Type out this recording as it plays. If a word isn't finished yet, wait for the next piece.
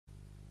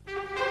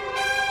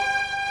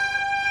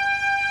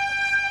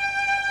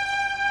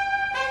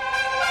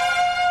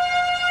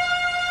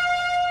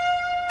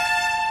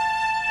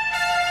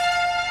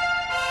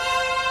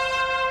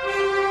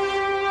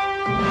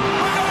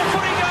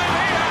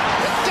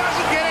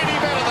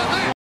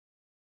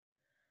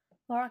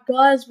Alright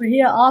guys, we're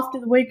here after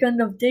the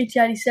weekend of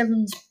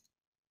DT87's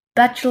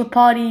bachelor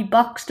party,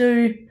 bucks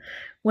do,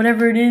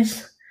 whatever it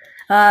is.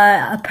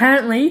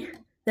 Apparently,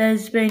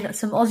 there's been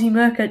some Aussie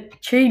Mercat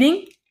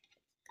cheating,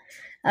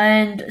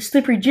 and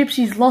Slippery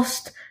Gypsy's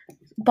lost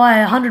by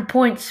 100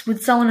 points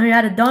with someone who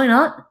had a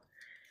donut.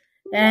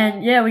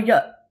 And yeah, we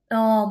got,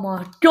 oh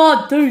my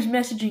god, dude's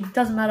messaging,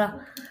 doesn't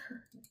matter.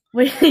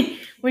 We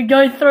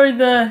go through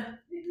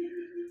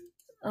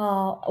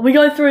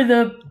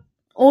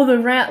all the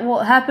round,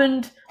 what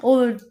happened, all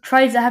the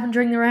trades that happened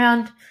during the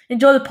round.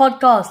 Enjoy the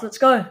podcast. Let's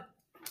go.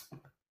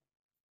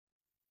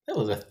 That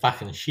was a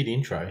fucking shit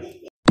intro.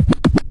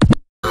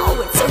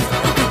 Oh, it's a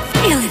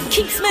fucking feeling.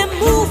 Keeps me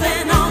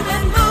moving on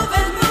and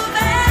moving,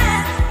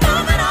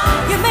 moving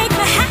on. You make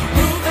me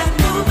happy.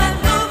 Moving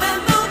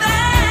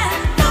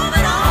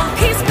on.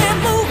 Keeps me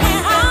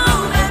moving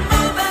on and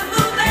moving.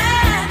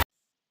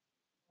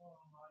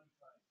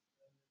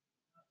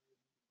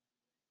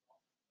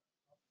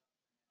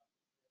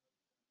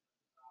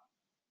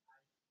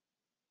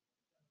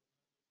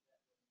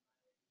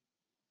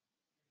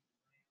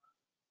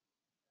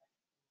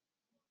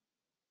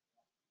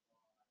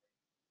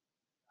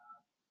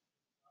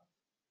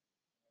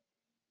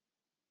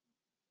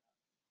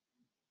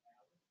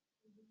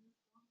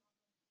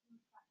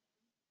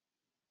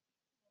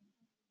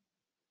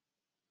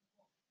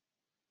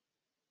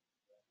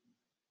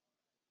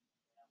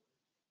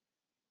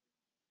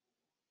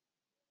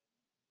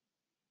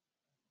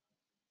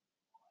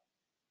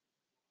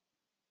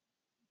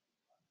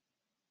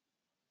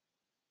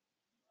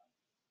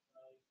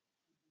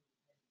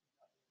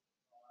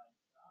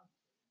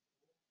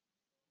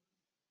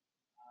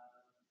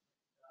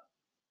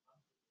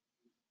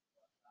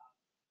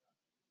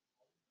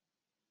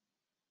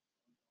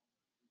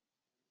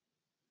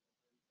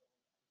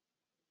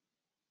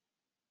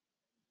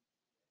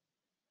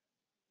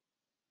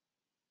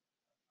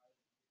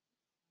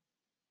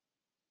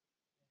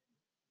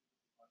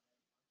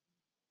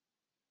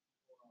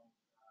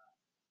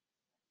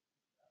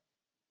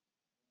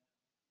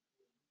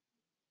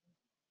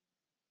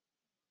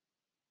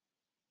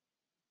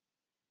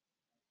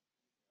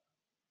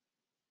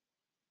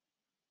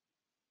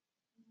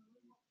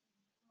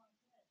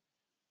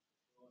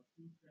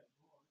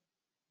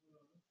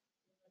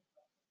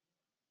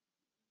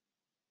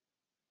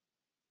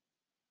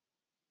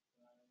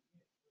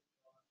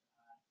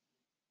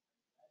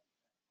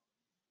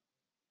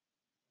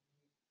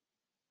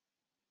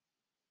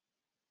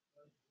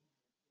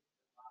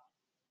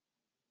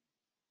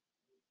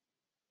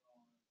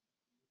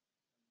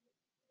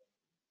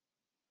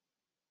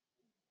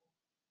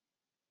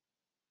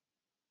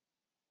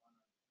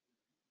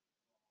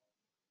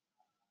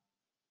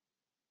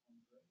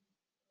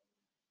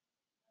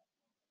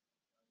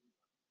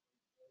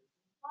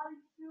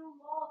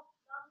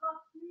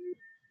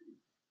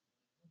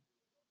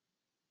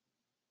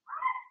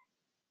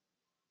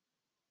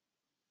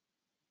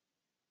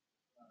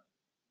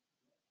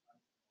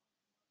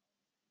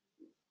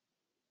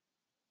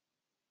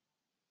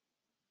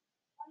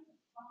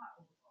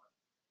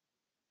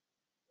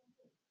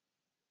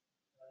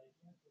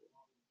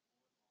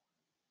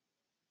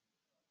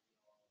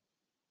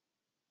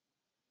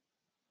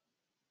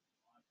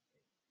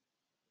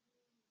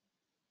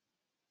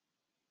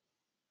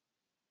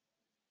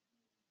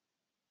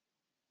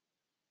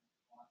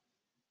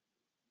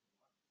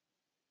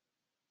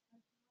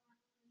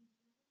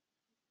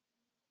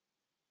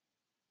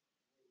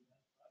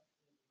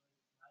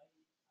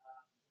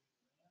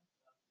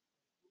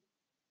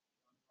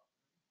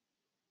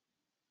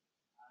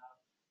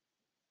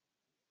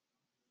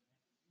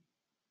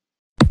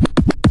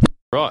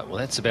 Right, well,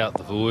 that's about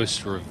the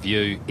worst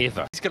review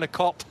ever. He's going to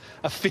cop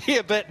a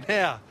fair bit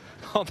now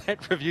on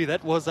that review.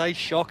 That was a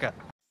shocker.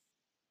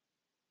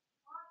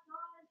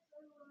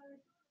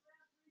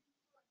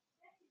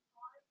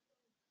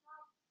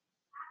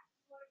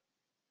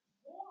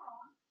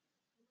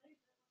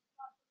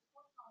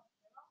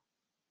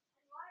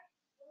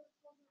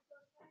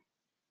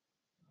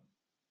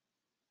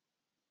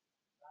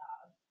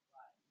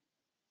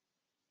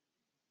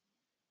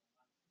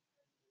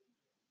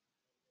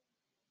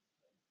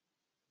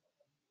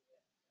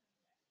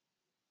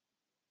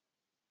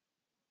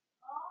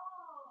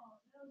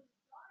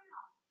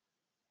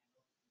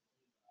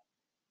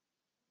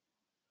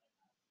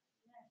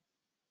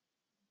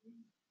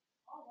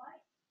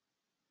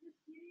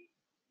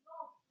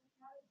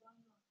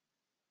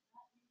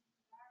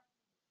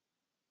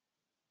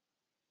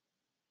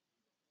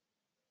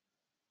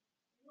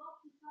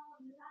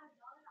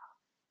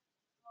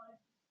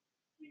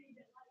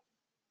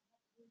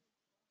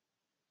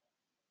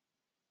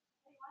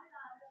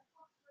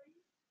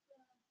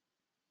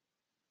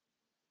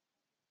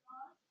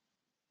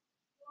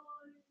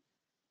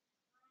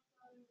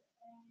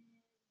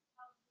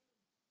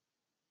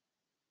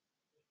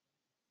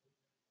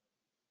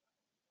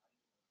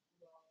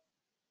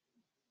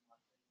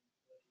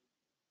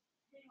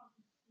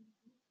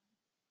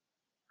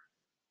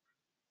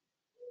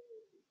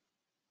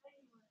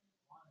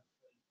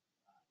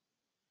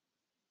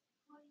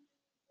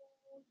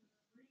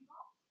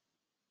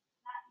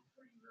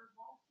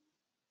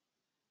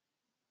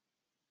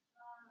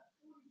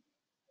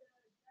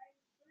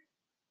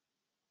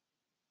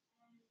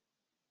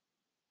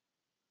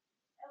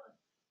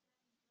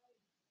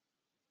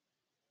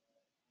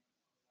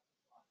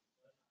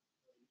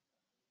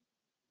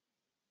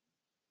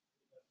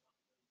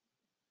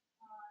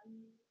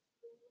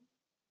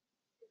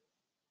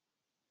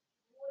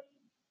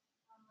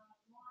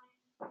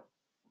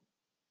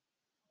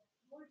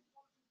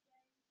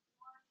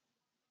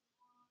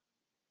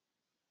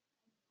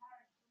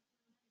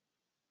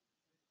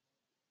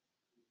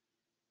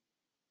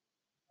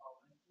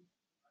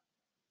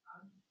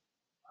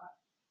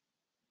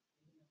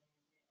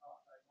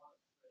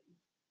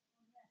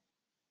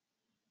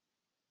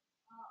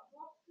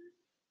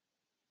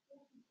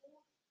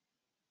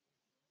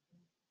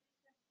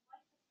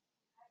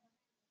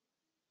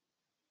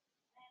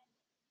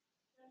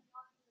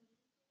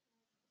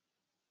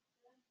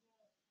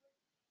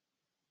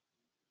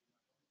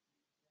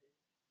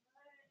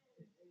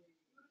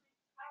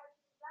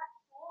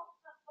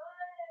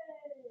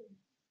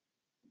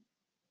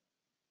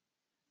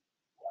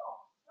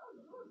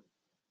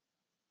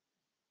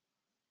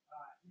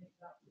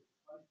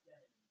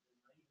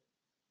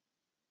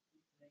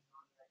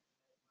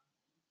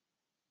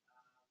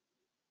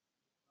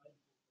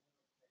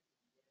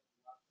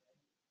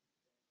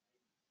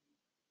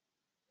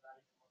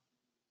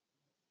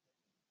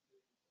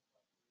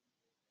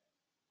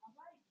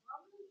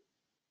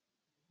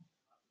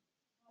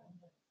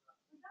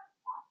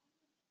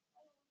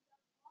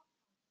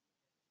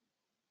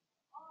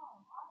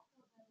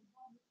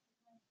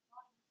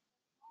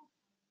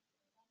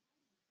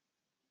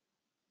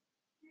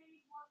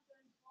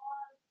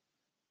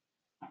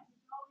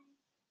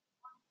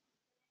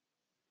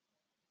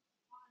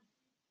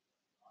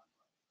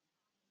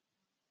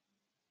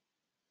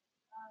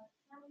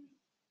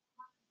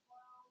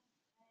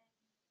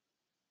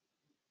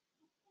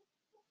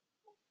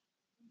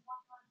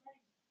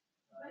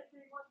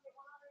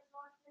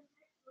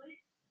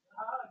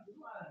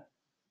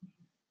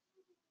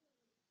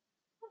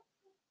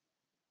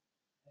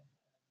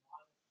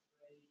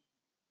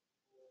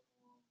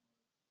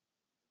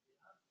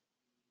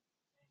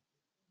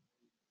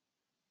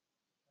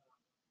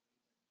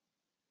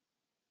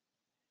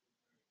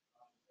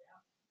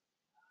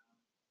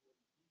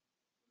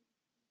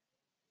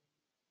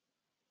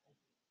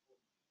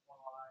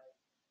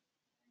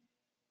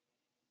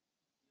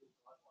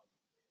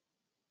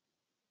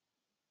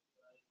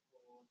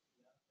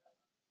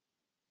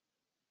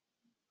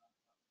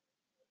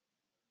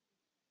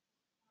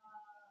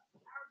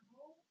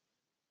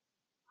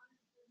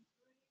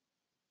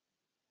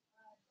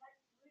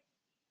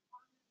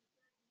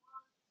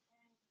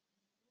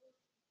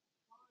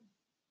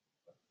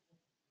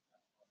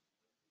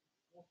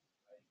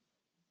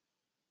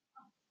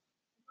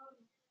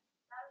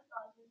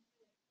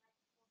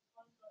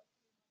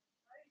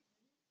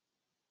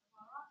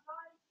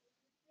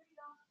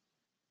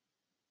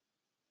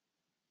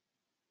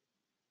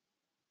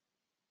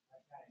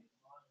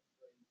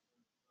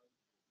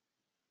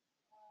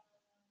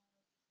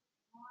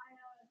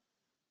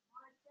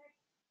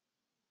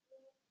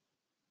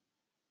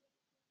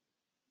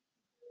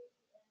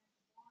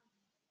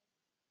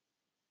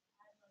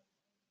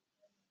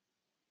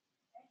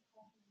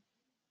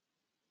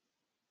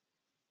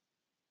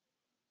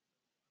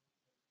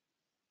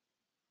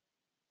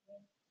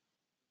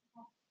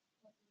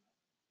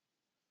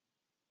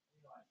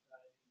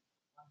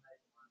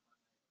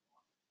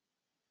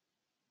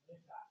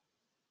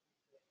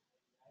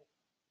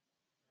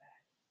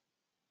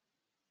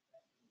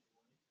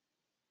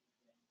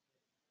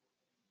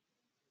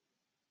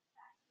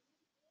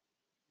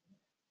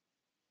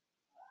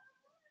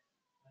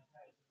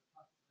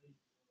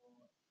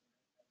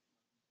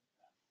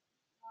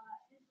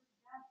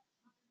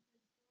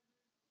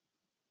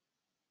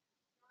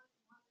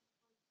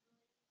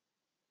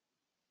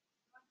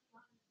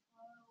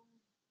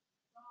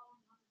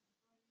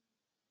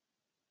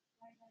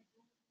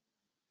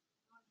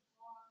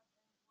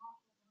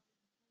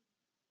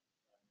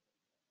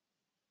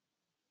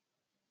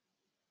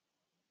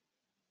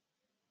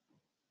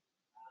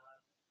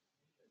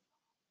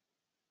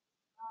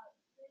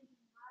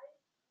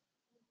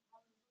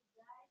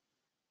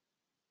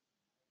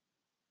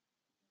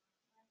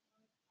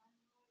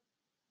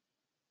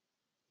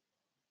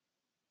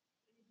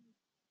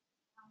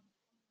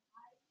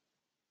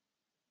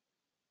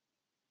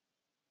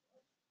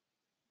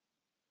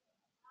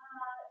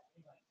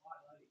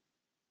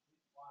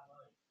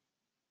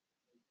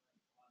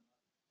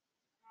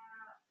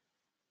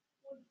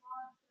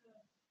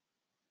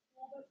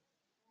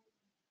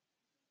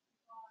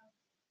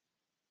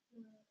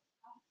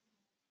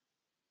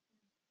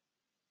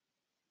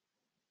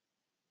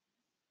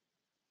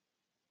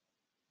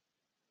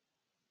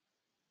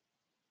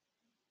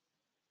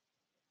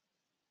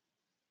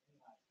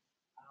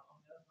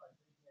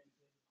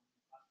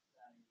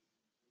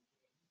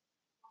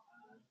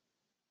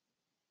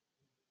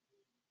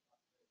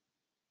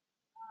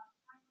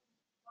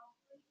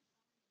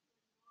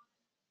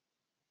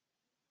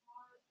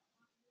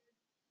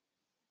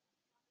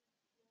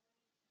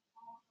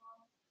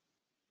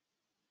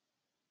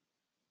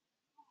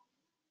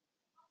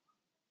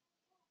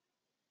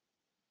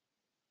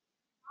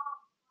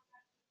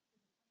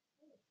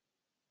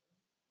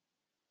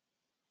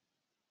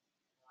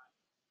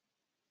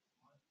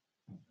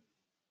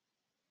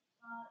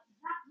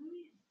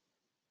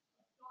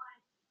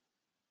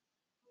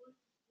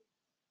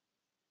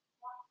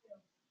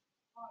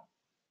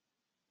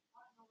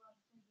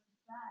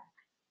 bad.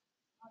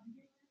 You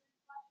get rid of this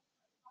plastic,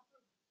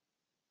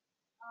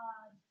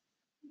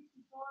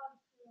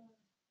 65 to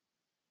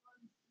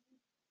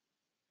 46,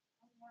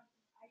 and you have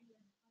some 80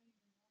 and 20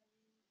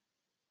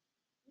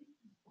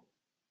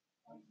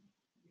 and 80.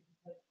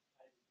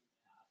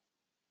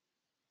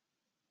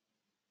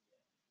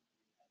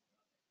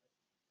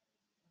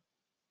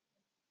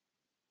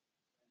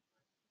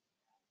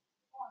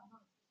 Oh, no.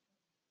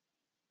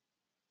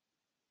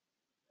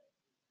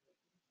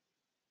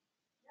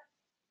 Yep.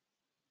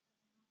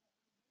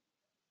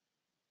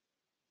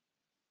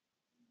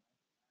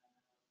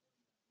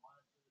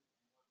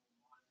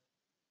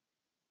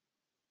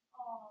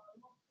 Oh,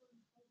 it looks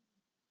really cool.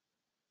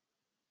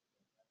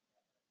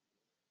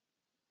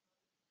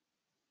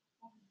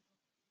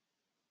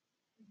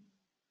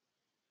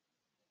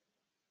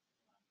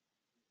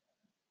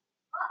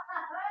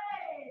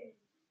 Hey!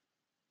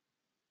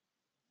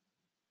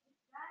 This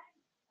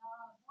game,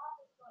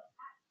 Michael's got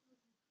absolutely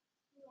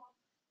still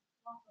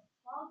like a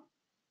bug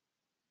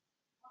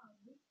on a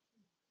leaf.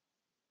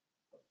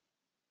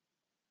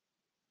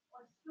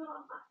 I stood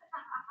on my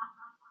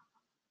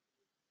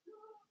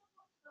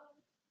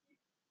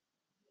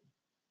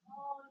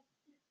Oh,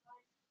 shit,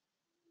 mate.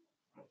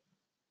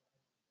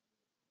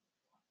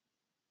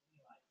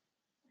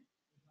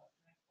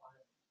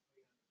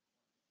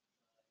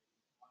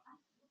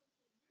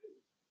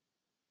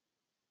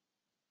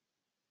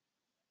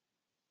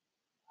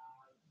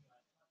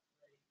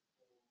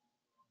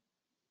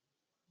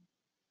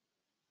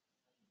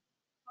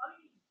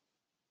 Cody,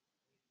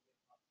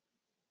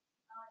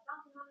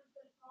 Duncan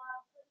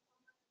 135, Chris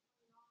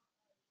 129,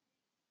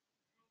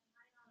 and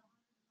Maynard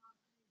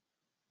 119.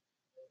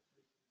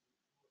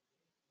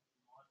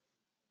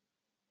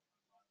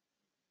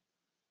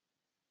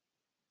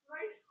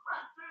 Three,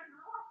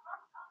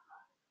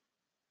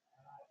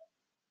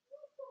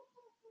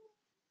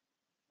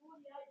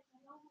 48 for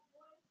Helmut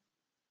Boy.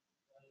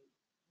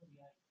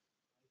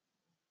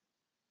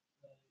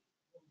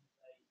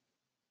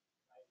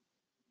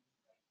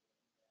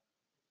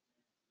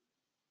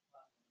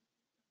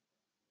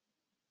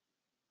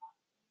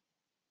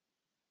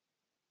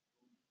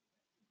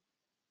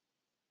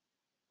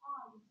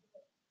 Oh, you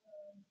get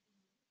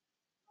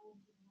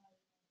golden way.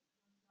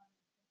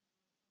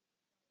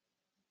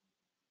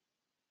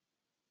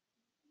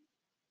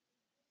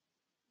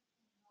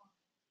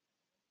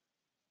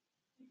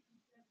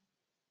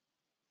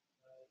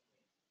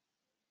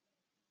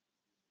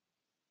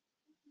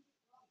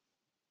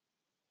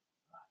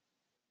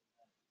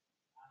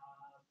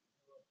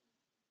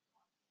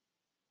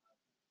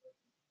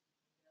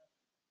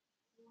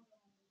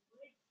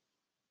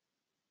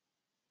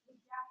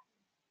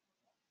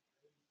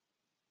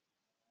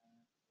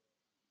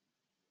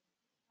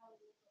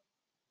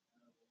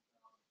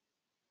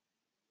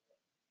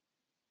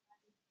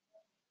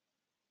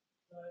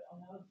 So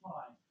on the other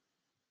side,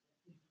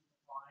 this is the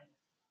line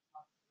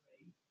plus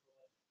 3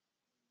 for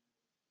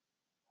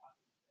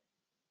 100.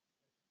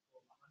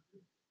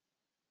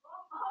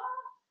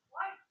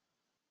 Wait,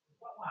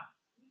 What one?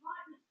 we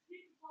might just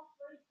skip the top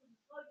three from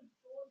Slogan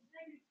Stores.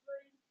 Negative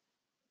three.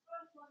 The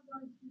first one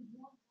goes to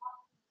one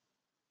plus,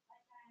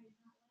 aka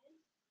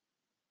Natalie,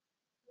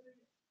 who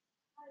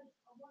has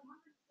a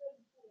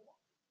 134.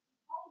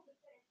 Holds the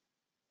best,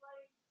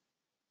 playing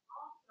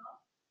after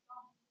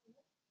Darwin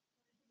Moore.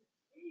 So they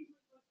give it easily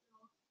question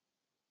on.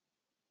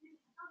 It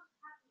doesn't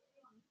have to be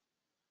on it.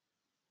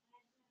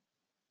 And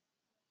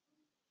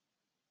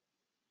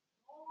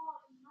oh,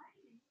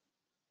 amazing.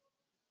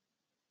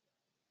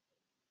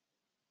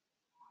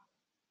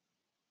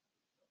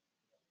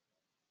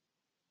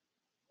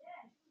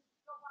 Yeah, he's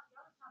got one of the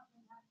other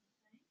companies I haven't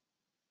seen.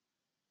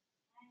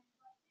 And I think it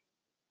goes to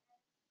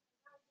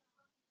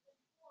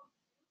 134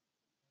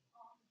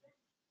 on the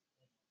bench.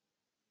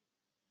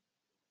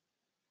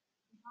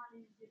 You can't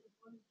even get the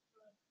footage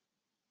for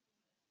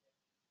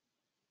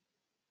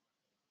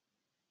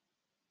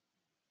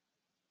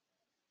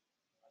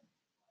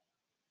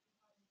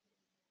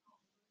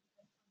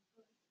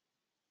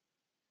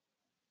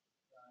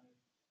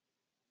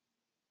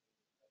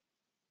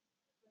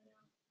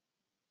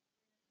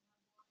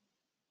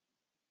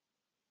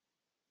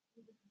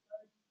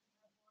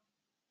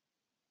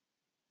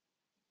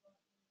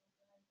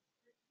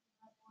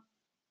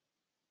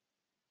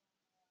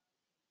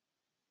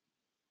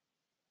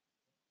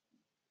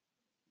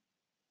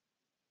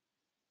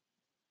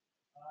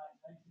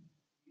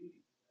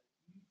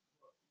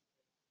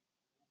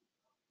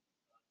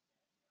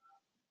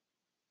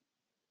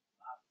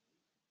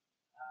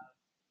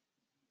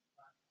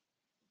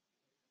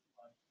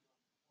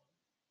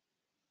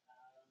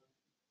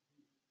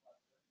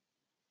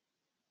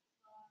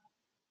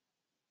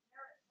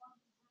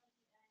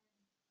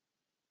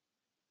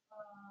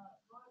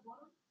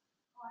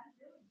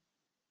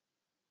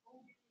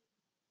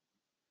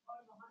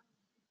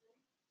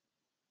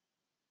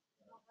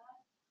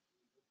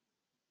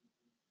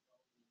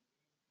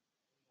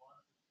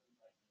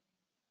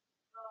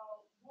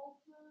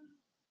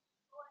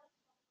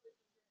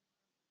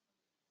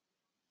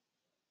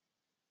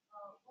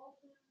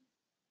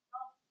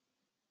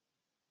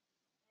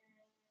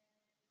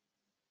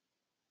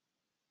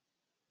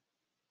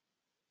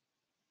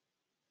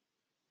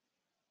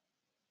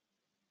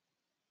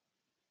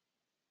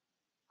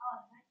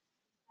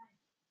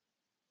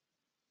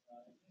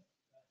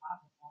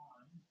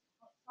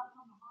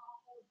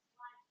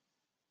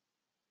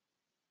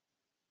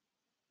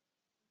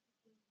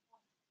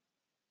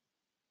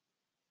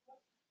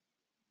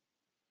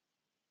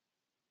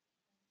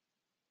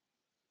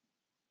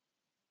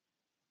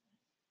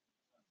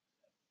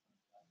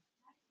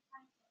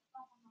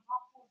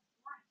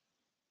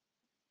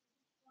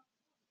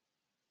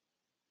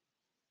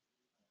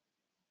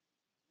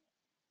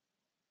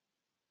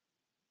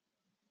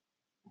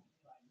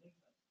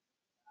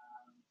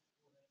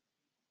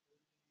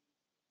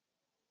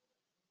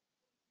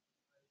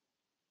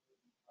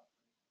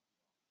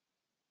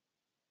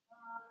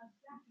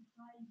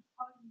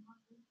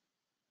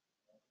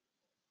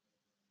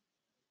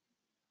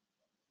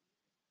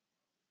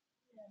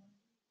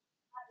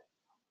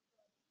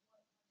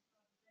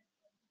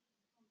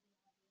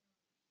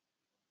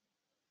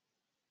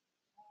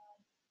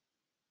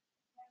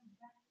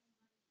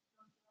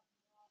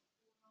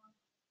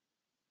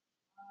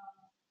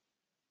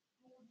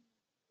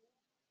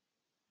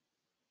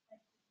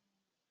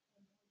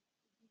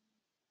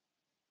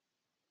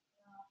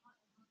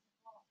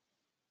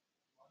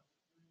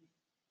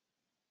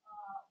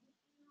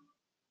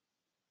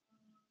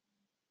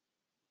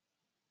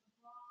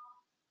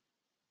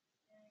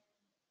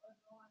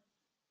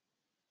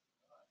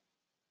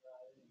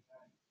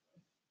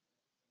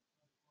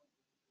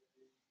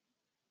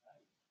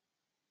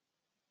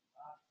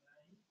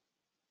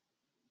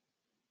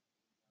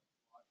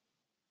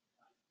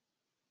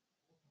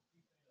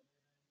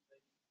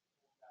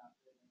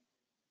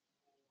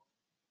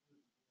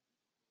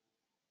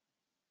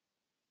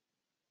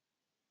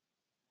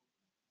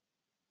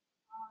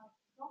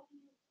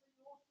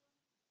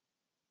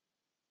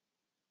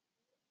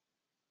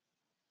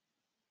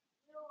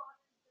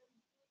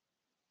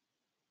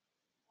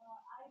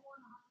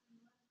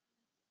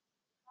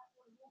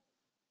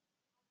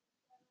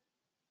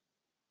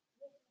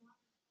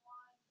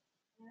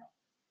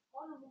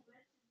honourable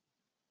mention,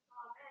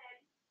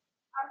 man,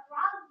 I'd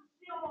rather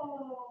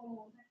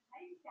feel the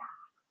taste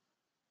out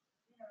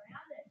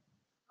around it.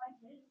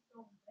 Like this is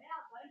all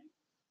about, like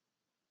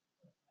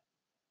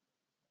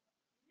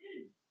it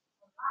is.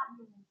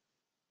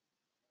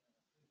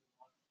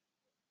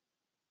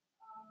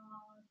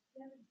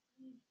 Seven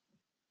Keys,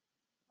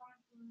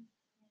 Franklin,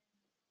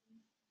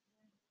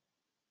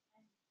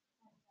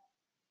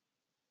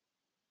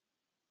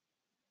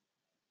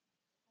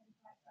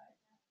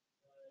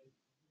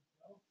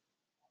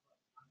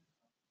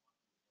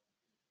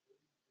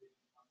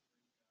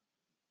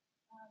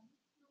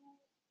 and